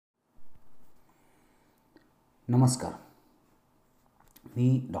नमस्कार.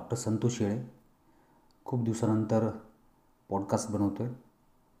 मी डॉक्टर संतोष येळे खूप दिवसानंतर पॉडकास्ट बनवतो आहे.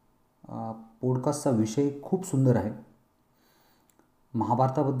 पॉडकास्टचा विषय खूप सुंदर आहे.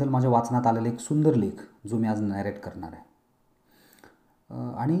 महाभारताबद्दल माझ्या वाचनात आलेला एक सुंदर लेख जो मी आज नॅरेट करणार आहे.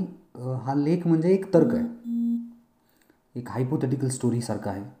 आणि हा लेख म्हणजे एक तर्क आहे, एक हायपोथेटिकल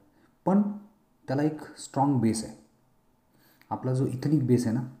स्टोरीसारखा आहे, पण त्याला एक स्ट्रॉंग बेस आहे. आपला जो इथनिक बेस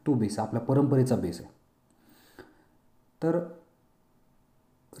आहे ना, तो बेस आहे, आपल्या परंपरेचा बेस आहे. तर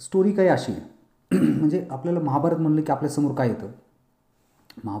स्टोरी काही अशी आहे म्हणजे आपल्याला महाभारत म्हणलं की आपल्यासमोर काय येतं?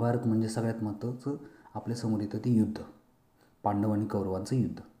 महाभारत म्हणजे सगळ्यात महत्त्वाचं आपल्यासमोर येतं ते युद्ध, पांडव आणि कौरवांचं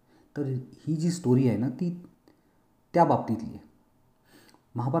युद्ध. तर ही जी स्टोरी आहे ना, ती त्या बाबतीतली आहे.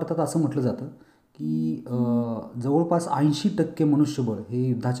 महाभारतात असं म्हटलं जातं की जवळपास 80% मनुष्यबळ हे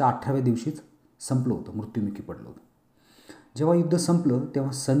युद्धाच्या 18व्या दिवशीच संपलं होतं, मृत्युमुखी पडलं होतं. जेव्हा युद्ध संपलं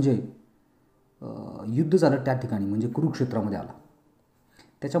तेव्हा संजय युद्ध झालं त्या ठिकाणी म्हणजे कुरुक्षेत्रामध्ये आला.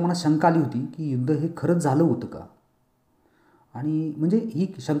 त्याच्या मनात शंका आली होती की युद्ध हे खरंच झालं होतं का? आणि म्हणजे ही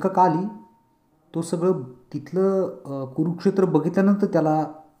शंका का आली? तो सगळं तिथलं कुरुक्षेत्र बघितल्यानंतर त्याला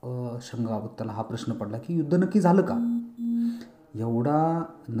त्याला हा प्रश्न पडला की युद्ध नक्की झालं का? एवढा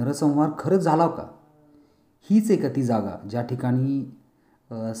नरसंहार खरंच झाला का? हीच आहे का ती जागा ज्या ठिकाणी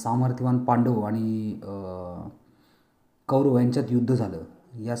सामर्थ्यवान पांडव आणि कौरव यांच्यात युद्ध झालं?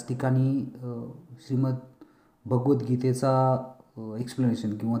 याच ठिकाणी श्रीमद भगवद्गीतेचा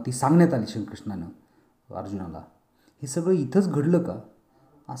एक्सप्लेनेशन किंवा ती सांगण्यात आली श्रीकृष्णानं अर्जुनाला. हे सगळं इथंच घडलं का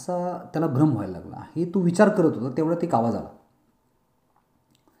असा त्याला भ्रम व्हायला लागला. हे तो विचार करत होता तेवढ्यात एक आवाज आला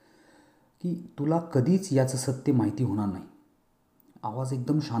की तुला कधीच याचं सत्य माहिती होणार नाही. आवाज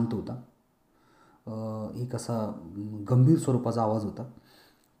एकदम शांत होता, एक असा गंभीर स्वरूपाचा आवाज होता.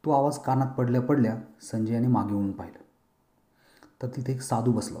 तो आवाज कानात पडल्या पडल्या संजयाने मागे वळून पाहिलं तर तिथे एक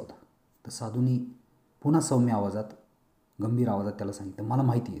साधू बसला होता. तर साधूनी पुन्हा सौम्य आवाजात, गंभीर आवाजात त्याला सांगितलं, मला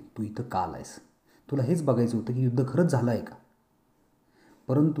माहिती आहे तू इथं का आलायस. तुला हेच बघायचं होतं की युद्ध खरंच झालं आहे का?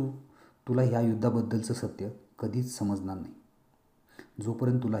 परंतु तुला ह्या युद्धाबद्दलचं सत्य कधीच समजणार नाही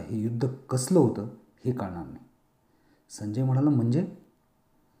जोपर्यंत तुला हे युद्ध कसलं होतं हे कळणार नाही. संजय म्हणाला, म्हणजे?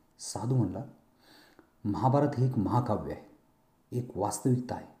 साधू म्हणला, महाभारत हे एक महाकाव्य आहे, एक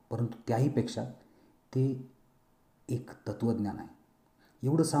वास्तविकता आहे, परंतु त्याहीपेक्षा ते एक तत्त्वज्ञान आहे.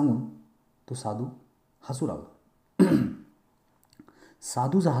 एवढं सांगून तो साधू हसू लागला.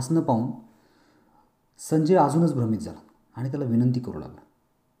 साधूचं हसणं पाहून संजय अजूनच भ्रमित झाला आणि त्याला विनंती करू लागला,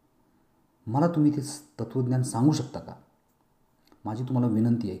 मला तुम्ही ते तत्त्वज्ञान सांगू शकता का? माझी तुम्हाला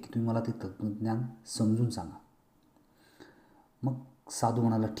विनंती आहे की तुम्ही मला ते तत्त्वज्ञान समजून सांगा. मग साधू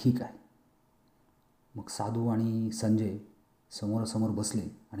म्हणाला, ठीक आहे. मग साधू आणि संजय समोरासमोर बसले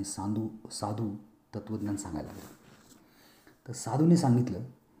आणि साधू तत्त्वज्ञान सांगायला लागले. तर साधूने सांगितलं,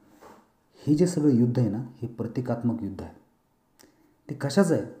 हे जे सगळं युद्ध आहे ना, हे प्रतिकात्मक युद्ध आहे. ते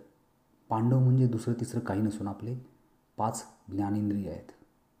कशाचं आहे? पांडव म्हणजे दुसरं तिसरं काही नसून आपले 5 ज्ञानेंद्रिय आहेत,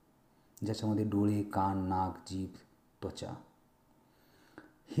 ज्याच्यामध्ये डोळे, कान, नाक, जीभ, त्वचा,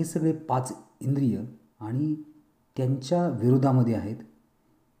 हे सगळे 5 इंद्रिय आणि त्यांच्या विरोधामध्ये आहेत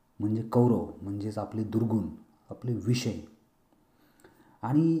म्हणजे कौरव, म्हणजेच आपले दुर्गुण, आपले विषय.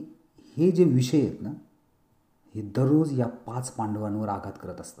 आणि हे जे विषय आहेत ना, हे दररोज या 5 पांडवांवर आघात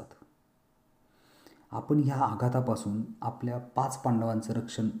करत असतात. आपण ह्या आघातापासून आपल्या 5 पांडवांचं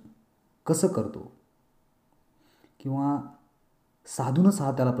रक्षण कसं करतो? किंवा साधूनच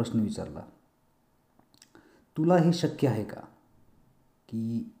हा त्याला प्रश्न विचारला, तुला हे शक्य आहे का?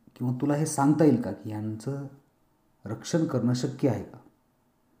 किंवा तुला हे सांगता येईल का की यांचं रक्षण करणं शक्य आहे का?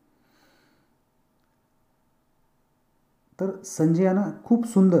 तर संजयानं खूप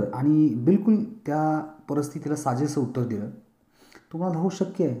सुंदर आणि बिलकुल त्या परिस्थितीला साजेसं उत्तर दिलं. तुम्हाला हो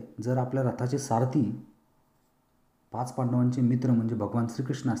शक्य आहे. जर आपल्या रथाचे सारथी 5 पांडवांचे मित्र म्हणजे भगवान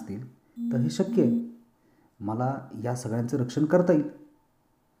श्रीकृष्ण असतील तर हे शक्य आहे. मला या सगळ्यांचं रक्षण करता येईल.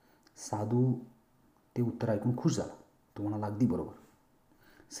 साधू ते उत्तर ऐकून खुश झाला. तो म्हणाला, अगदी बरोबर.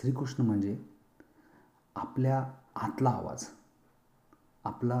 श्रीकृष्ण म्हणजे आपल्या आतला आवाज,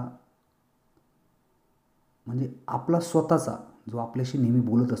 आपला स्वतःचा जो आपल्याशी नेहमी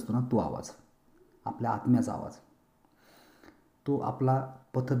बोलत असतो ना, तो आवाज, आपल्या आत्म्याचा आवाज, तो आपला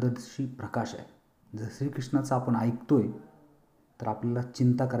पथदर्शी प्रकाश आहे. जर श्रीकृष्णाचा आपण ऐकतोय तर आपल्याला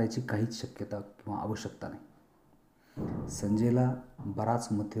चिंता करायची काहीच शक्यता किंवा आवश्यकता नाही. संजयला बराच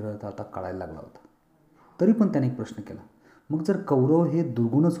मध्यरात आता कळायला लागला होता. तरी पण त्याने एक प्रश्न केला, मग जर कौरव हे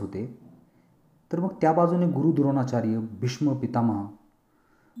दुर्गुणच होते तर मग त्या बाजूने गुरु द्रोणाचार्य, भीष्म पितामह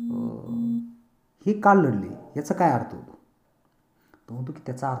हे का लढले? याचा काय अर्थ होतो? तो म्हणतो की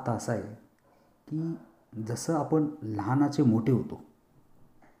त्याचा अर्थ असा आहे की जसं आपण लहानाचे मोठे होतो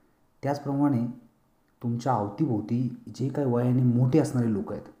त्याचप्रमाणे तुमच्या अवतीभोवती जे काही वयाने मोठे असणारे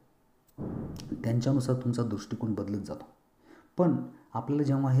लोक आहेत त्यांच्यानुसार तुमचा दृष्टिकोन बदलत जातो. पण आपल्याला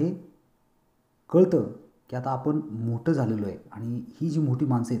जेव्हा हे कळतं की आता आपण मोठं झालेलो आहे आणि ही जी मोठी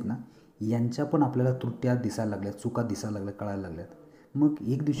माणसं आहेत ना यांच्या पण आपल्याला त्रुट्या दिसायला लागल्यात, चुका दिसायला लागल्या, कळायला लागल्यात, मग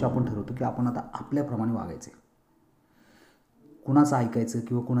एक दिवशी आपण ठरवतो की आपण आता आपल्याप्रमाणे वागायचे, कुणाचं ऐकायचं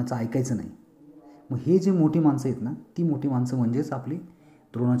किंवा कुणाचं ऐकायचं नाही. मग हे जे मोठी माणसं आहेत ना ती मोठी माणसं म्हणजेच आपली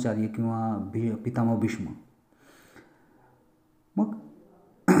द्रोणाचार्य किंवा पितामह भीष्म. मग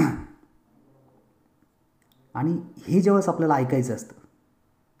आणि हे ज्यावेळेस आपल्याला ऐकायचं असतं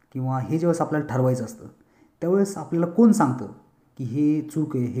किंवा हे ज्यावेळेस आपल्याला ठरवायचं असतं त्यावेळेस आपल्याला कोण सांगतं की हे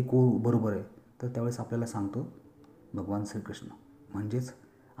चूक आहे, हे बरोबर आहे, तर त्यावेळेस आपल्याला सांगतो भगवान श्रीकृष्ण, म्हणजेच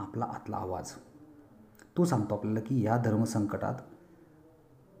आपला आतला आवाज. तो सांगतो आपल्याला की या धर्मसंकटात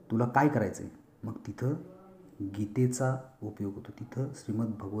तुला काय करायचं आहे. मग तिथं गीतेचा उपयोग होतो, तिथं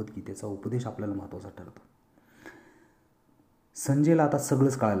श्रीमद भगवद्गीतेचा उपदेश आपल्याला महत्त्वाचा ठरतो. संजयला आता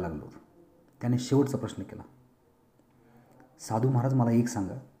सगळंच कळायला लागलं होतं. त्याने शेवटचा प्रश्न केला, साधू महाराज मला एक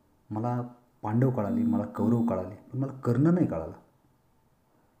सांगा, मला पांडव कळाले, मला कौरव कळाले, पण मला कर्ण नाही कळाला.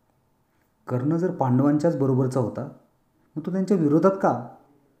 कर्ण जर पांडवांच्याच बरोबरचा होता मग तो त्यांच्या विरोधात का?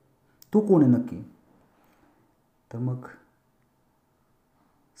 तो कोण आहे नक्की? तर मग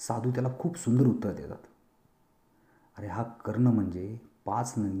साधू त्याला खूप सुंदर उत्तर देतात. अरे हा कर्ण म्हणजे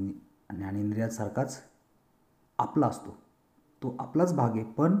 5 ज्ञानेंद्रियासारखाच आपला असतो, तो आपलाच भाग आहे,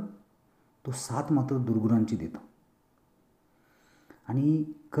 पण तो साथ मात्र दुर्गुणांची देतो. आणि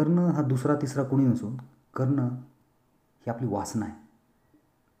कर्ण हा दुसरा तिसरा कोणी नसून कर्ण ही आपली वासना आहे.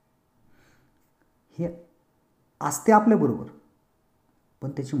 हे असते आपल्याबरोबर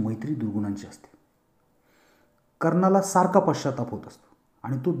पण त्याची मैत्री दुर्गुणांची असते. कर्णाला सारखा पश्चाताप होत असतो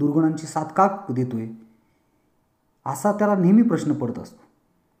आणि तो दुर्गुणांची साथ का देतोय असा त्याला नेहमी प्रश्न पडत असतो.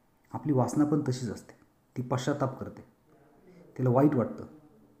 आपली वासना पण तशीच असते, ती पश्चाताप करते, तिला वाईट वाटतं,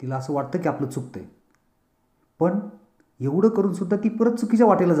 तिला असं वाटतं की आपलं चुकतंय, पण एवढं करून सुद्धा ती परत चुकीच्या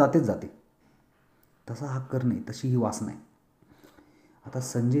वाटेला जाते. तसा हा कर्ण आहे, तशी ही वासना आहे. आता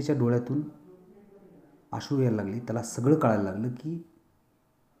संजयच्या डोळ्यातून अश्रू यायला लागले, त्याला सगळं कळायला लागलं की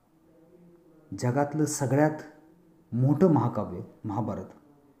जगातलं सगळ्यात मोठं महाकाव्य महाभारत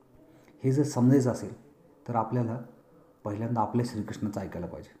हे जर समजायचं असेल तर आपल्याला पहिल्यांदा आपल्या श्रीकृष्णाचं ऐकायला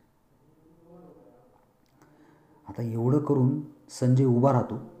पाहिजे. आता एवढं करून संजय उभा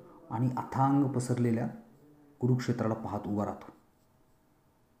राहतो आणि अथांग पसरलेल्या कुरुक्षेत्राला पाहत उभा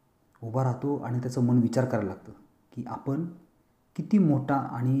राहतो आणि त्याचं मन विचार करायला लागतं की आपण किती मोठा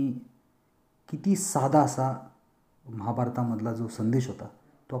आणि किती साधा असा महाभारतामधला जो संदेश होता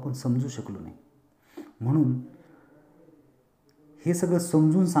तो आपण समजू शकलो नाही. म्हणून हे सगळं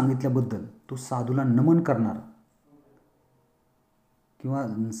समजून सांगितल्याबद्दल तो साधूला नमन करणार किंवा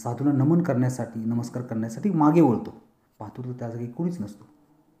साधूला नमस्कार करण्यासाठी मागे वळतो. पाहतो तर त्या जागी कोणीच नसतो.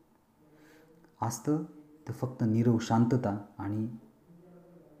 असतं तर फक्त नीरव शांतता आणि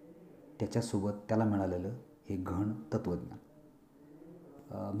त्याच्यासोबत त्याला मिळालेलं हे गहन तत्त्वज्ञान.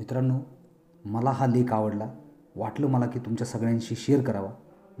 मित्रांनो, मला हा लेख आवडला, वाटलं मला की तुमच्या सगळ्यांशी शेअर करावा,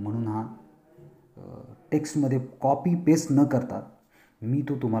 म्हणून हा टेक्स्टमध्ये कॉपी पेस्ट न करता मी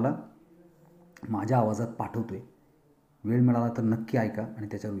तो तुम्हाला माझ्या आवाजात पाठवतो आहे. वेळ मिळाला तर नक्की ऐका आणि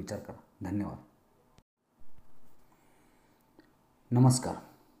त्याच्यावर विचार करा. धन्यवाद. नमस्कार,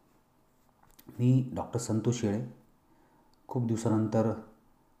 मी डॉक्टर संतोष येळे. खूप दिवसानंतर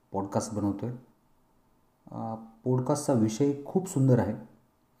पॉडकास्ट बनवतो आहे. पॉडकास्टचा विषय खूप सुंदर आहे.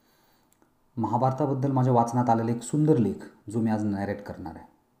 महाभारताबद्दल माझ्या वाचनात आलेला एक सुंदर लेख जो मी आज नॅरेट करणार आहे.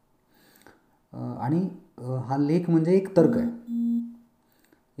 आणि हा लेख म्हणजे एक तर्क आहे,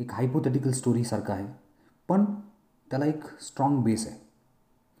 एक हायपोथेटिकल स्टोरीसारखा आहे, पण त्याला एक स्ट्रॉंग बेस आहे.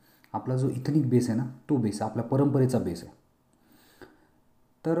 आपला जो इथनिक बेस आहे ना तो बेस आहे, आपल्या परंपरेचा बेस आहे.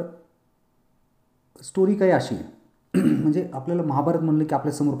 तर स्टोरी काही अशी आहे म्हणजे आपल्याला महाभारत म्हणलं की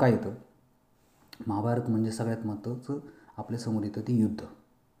आपल्यासमोर काय येतं? महाभारत म्हणजे सगळ्यात महत्त्वाचं आपल्यासमोर येतं ते युद्ध,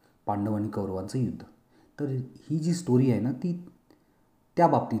 पांडव आणि कौरवांचं युद्ध. तर ही जी स्टोरी आहे ना ती त्या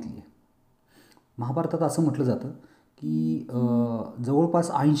बाबतीतली आहे. महाभारतात असं म्हटलं जातं की जवळपास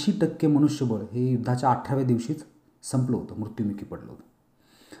 80% मनुष्यबळ हे युद्धाच्या 18व्या दिवशीच संपलं होतं, मृत्युमुखी पडलं होतं.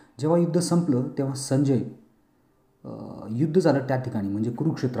 जेव्हा युद्ध संपलं तेव्हा संजय युद्ध झालं त्या ठिकाणी म्हणजे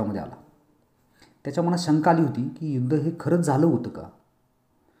कुरुक्षेत्रामध्ये आला. त्याच्या मनात शंका आली होती की युद्ध हे खरंच झालं होतं का?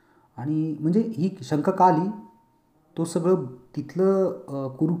 आणि म्हणजे ही शंका का आली? तो सगळं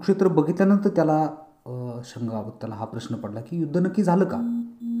तिथलं कुरुक्षेत्र बघितल्यानंतर त्याला हा प्रश्न पडला की युद्ध नक्की झालं का?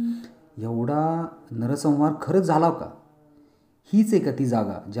 एवढा नरसंहार खरंच झाला का? हीच आहे का ती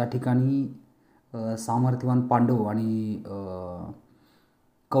जागा ज्या ठिकाणी सामर्थ्यवान पांडव आणि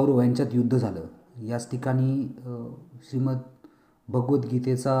कौरव यांच्यात युद्ध झालं? याच ठिकाणी श्रीमद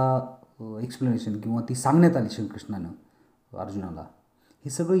भगवद्गीतेचा एक्सप्लेनेशन किंवा ती सांगण्यात आली श्रीकृष्णानं अर्जुनाला, हे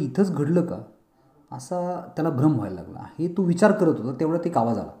सगळं इथंच घडलं का असा त्याला भ्रम व्हायला लागला. हे तो विचार करत होता तेवढ्यात एक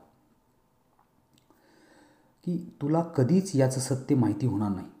आवाज आला की तुला कधीच याचं सत्य माहिती होणार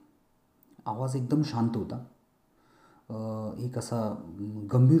नाही. आवाज एकदम शांत होता. एक असा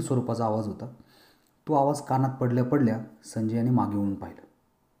गंभीर स्वरूपाचा आवाज होता. तो आवाज कानात पडल्या पडल्या संजयाने मागे वळून पाहिलं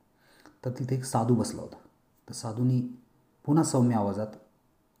तर तिथे एक साधू बसला होता. तर साधूनी पुन्हा सौम्य आवाजात,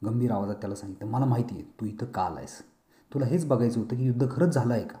 गंभीर आवाजात त्याला सांगितलं, मला माहिती आहे तू इथं का आलायस. तुला हेच बघायचं होतं की युद्ध खरंच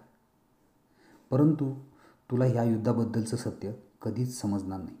झालं आहे का, परंतु तुला ह्या युद्धाबद्दलचं सत्य कधीच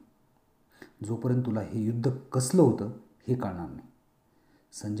समजणार नाही जोपर्यंत तुला हे युद्ध कसलं होतं हे कळणार नाही.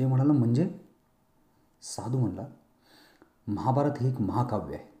 संजय म्हणाला, म्हणजे? साधू म्हणला, महाभारत हे एक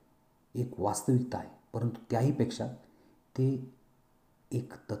महाकाव्य आहे, एक वास्तविकता आहे, परंतु त्याहीपेक्षा ते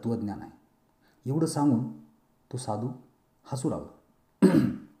एक तत्त्वज्ञान आहे. एवढं सांगून तो साधू हसू लागला.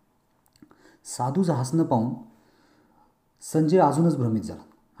 साधूचं हसणं पाहून संजय अजूनच भ्रमित झाला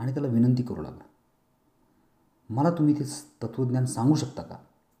आणि त्याला विनंती करू लागला, मला तुम्ही ते तत्त्वज्ञान सांगू शकता का?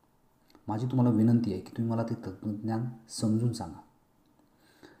 माझी तुम्हाला विनंती आहे की तुम्ही मला ते तत्त्वज्ञान समजून सांगा.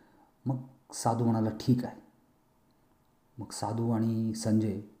 मग साधू म्हणाला, ठीक आहे. मग साधू आणि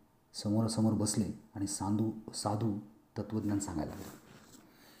संजय समोरासमोर बसले आणि साधू तत्त्वज्ञान सांगायला लागले.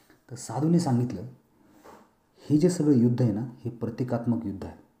 तर साधूने सांगितलं, हे जे सगळं युद्ध आहे ना, हे प्रतिकात्मक युद्ध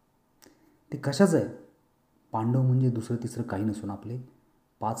आहे. ते कशाचं आहे? पांडव म्हणजे दुसरं तिसरं काही नसून आपले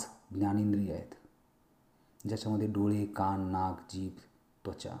 5 ज्ञानेंद्रिय आहेत, ज्याच्यामध्ये डोळे, कान, नाक, जीभ,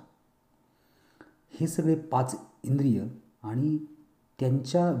 त्वचा, हे सगळे 5 इंद्रिय आणि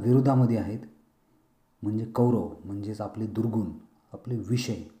त्यांच्या विरोधामध्ये आहेत म्हणजे कौरव, म्हणजेच आपले दुर्गुण, आपले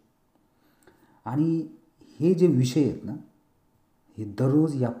विषय. आणि हे जे विषय आहेत ना, हे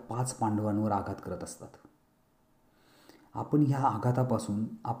दररोज या 5 पांडवांवर आघात करत असतात. आपण ह्या आघातापासून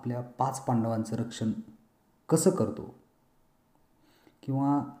आपल्या 5 पांडवांचं रक्षण कसं करतो?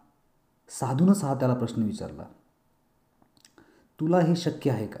 किंवा साधूनच हा त्याला प्रश्न विचारला, तुला हे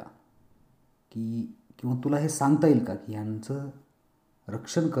शक्य आहे का किंवा तुला हे सांगता येईल का की यांचं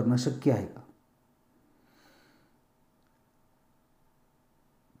रक्षण करणं शक्य आहे का?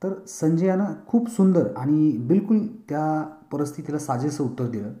 तर संजयानं खूप सुंदर आणि बिलकुल त्या परिस्थितीला साजेसं उत्तर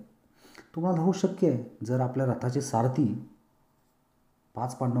दिलं. तुम्हाला हो शक्य आहे. जर आपल्या रथाचे सारथी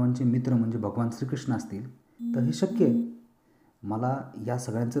 5 पांडवांचे मित्र म्हणजे भगवान श्रीकृष्ण असतील तर हे शक्य आहे. मला या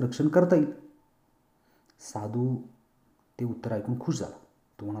सगळ्यांचं रक्षण करता येईल. साधू ते उत्तर ऐकून खुश झाला.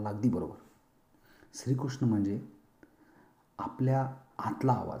 तो म्हणाला, अगदी बरोबर. श्रीकृष्ण म्हणजे आपल्या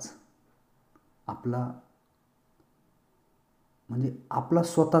आतला आवाज, आपला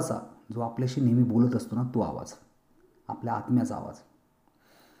स्वतःचा जो आपल्याशी नेहमी बोलत असतो ना, तो आवाज, आपल्या आत्म्याचा आवाज,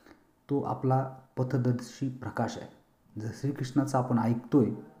 तो आपला पथदर्शी प्रकाश आहे. जर श्रीकृष्णाचा आपण ऐकतोय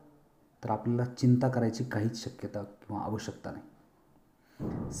तर आपल्याला चिंता करायची काहीच शक्यता किंवा आवश्यकता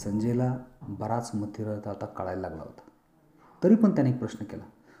नाही. संजयला बराच मथिरार्थ आता कळायला लागला होता. तरी पण त्याने एक प्रश्न केला,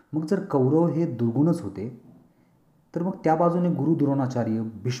 मग जर कौरव हे दुर्गुणच होते तर मग त्या बाजूने गुरु द्रोणाचार्य,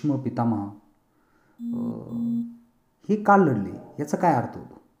 भीष्म पितामह हे का लढले? याचा काय अर्थ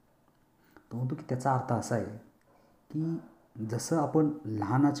होतो? तो म्हणतो की त्याचा अर्थ असा आहे की जसं आपण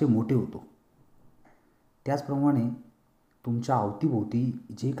लहानाचे मोठे होतो त्याचप्रमाणे तुमच्या अवतीभोवती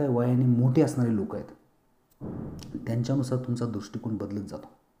जे काही वयाने मोठे असणारे लोक आहेत त्यांच्यानुसार तुमचा दृष्टिकोन बदलत जातो.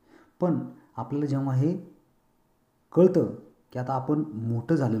 पण आपल्याला जेव्हा हे कळतं की आता आपण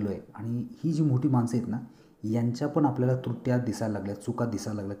मोठं झालेलो आहे आणि ही जी मोठी माणसं आहेत ना, यांच्या पण आपल्याला त्रुट्या दिसायला लागल्यात, चुका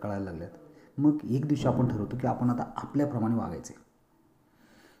दिसायला लागल्या, कळायला लागल्यात. मग एक दिवशी आपण ठरवतो की आपण आता आपल्याप्रमाणे वागायचे,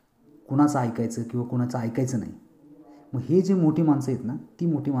 कुणाचं ऐकायचं किंवा कुणाचं ऐकायचं नाही. मग हे जे मोठी माणसं आहेत ना, ती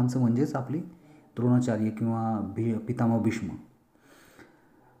मोठी माणसं म्हणजेच आपली द्रोणाचार्य किंवा पितामह भीष्म.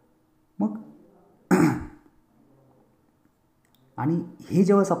 मग आणि हे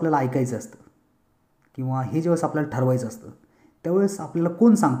ज्यावेळेस आपल्याला ऐकायचं असतं किंवा हे ज्यावेळेस आपल्याला ठरवायचं असतं त्यावेळेस आपल्याला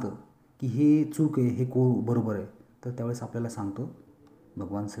कोण सांगतं की हे चूक आहे, हे बरोबर आहे? तर त्यावेळेस आपल्याला सांगतो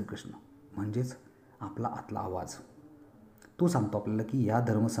भगवान श्रीकृष्ण, म्हणजेच आपला आतला आवाज. तो सांगतो आपल्याला की या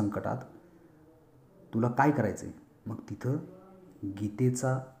धर्मसंकटात तुला काय करायचं आहे. मग तिथं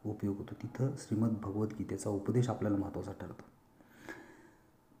गीतेचा उपयोग होतो, तिथं श्रीमद भगवद्गीतेचा उपदेश आपल्याला महत्त्वाचा ठरतो.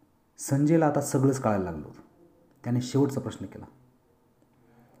 संजयला आता सगळंच कळायला लागलं होतं. त्याने शेवटचा प्रश्न केला,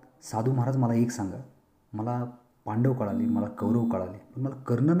 साधू महाराज मला एक सांगा, मला पांडव कळाले, मला कौरव कळाले, पण मला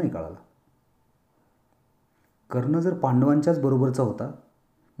कर्ण नाही कळाला. कर्ण जर पांडवांच्याच बरोबरचा होता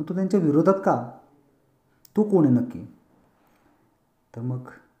मग तो त्यांच्या विरोधात का? तो कोण आहे नक्की? तर मग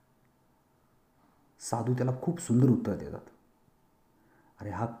साधू त्याला खूप सुंदर उत्तर देतात. अरे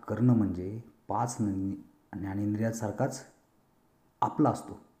हा कर्ण म्हणजे 5 ज्ञानेंद्रियासारखाच आपला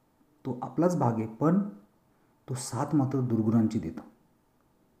असतो. तो आपलाच भाग आहे, पण तो साथ मात्र दुर्गुणांची देतो.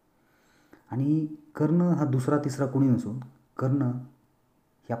 आणि कर्ण हा दुसरा तिसरा कोणी नसून कर्ण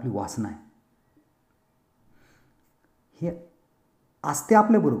ही आपली वासना आहे. हे असते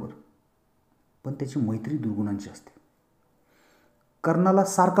आपल्याबरोबर, पण त्याची मैत्री दुर्गुणांची असते. कर्णाला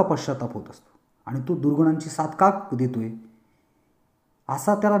सारखा पश्चाताप होत असतो आणि तो दुर्गुणांची साथ का देतोय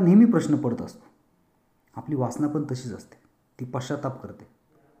असा त्याला नेहमी प्रश्न पडत असतो. आपली वासना पण तशीच असते. ती पश्चाताप करते,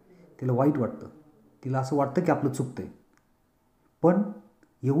 तिला वाईट वाटतं, तिला असं वाटतं की आपलं चुकतंय, पण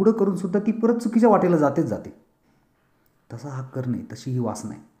एवढं करून सुद्धा ती परत चुकीच्या वाटेला जाते. तसा हा कर्ण आहे, तशी ही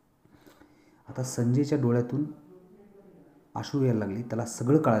वासना आहे. आता संजयच्या डोळ्यातून अश्रू यायला लागले. त्याला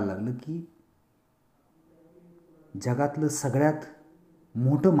सगळं कळायला लागलं की जगातलं सगळ्यात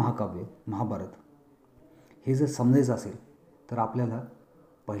मोठं महाकाव्य महाभारत हे जर समजायचं असेल तर आपल्याला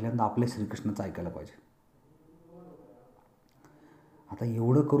पहिल्यांदा आपल्या श्रीकृष्णाचं ऐकायला पाहिजे. आता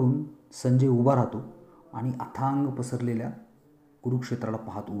एवढं करून संजय उभा राहतो आणि अथांग पसरलेल्या कुरुक्षेत्राला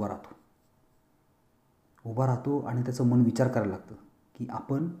पाहत उभा राहतो आणि त्याचं मन विचार करायला लागतं की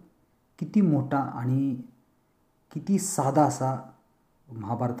आपण किती मोठा आणि किती साधा असा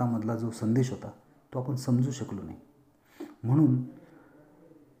महाभारतामधला जो संदेश होता तो आपण समजू शकलो नाही. म्हणून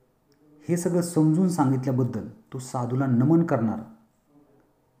हे सगळं समजून सांगितल्याबद्दल तो साधूला नमन करणार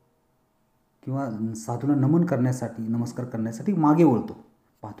किंवा साधूला नमस्कार करण्यासाठी मागे वळतो.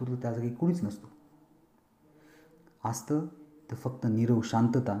 पाहतो तर त्या जागी कोणीच नसतो. असतं तर फक्त नीरव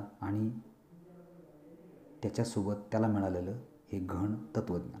शांतता आणि त्याच्यासोबत त्याला मिळालेलं हे गहन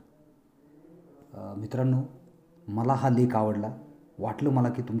तत्त्वज्ञान. मित्रांनो, मला हा लेख आवडला. वाटलं मला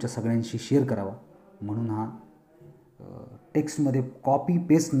की तुमच्या सगळ्यांशी शेअर करावा, म्हणून हा टेक्स्टमध्ये कॉपी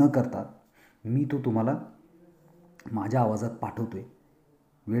पेस्ट न करता मी तो तुम्हाला माझ्या आवाजात पाठवतो आहे.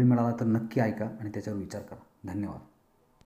 वेळ मिळाला तर नक्की ऐका आणि त्याच्यावर विचार करा. धन्यवाद.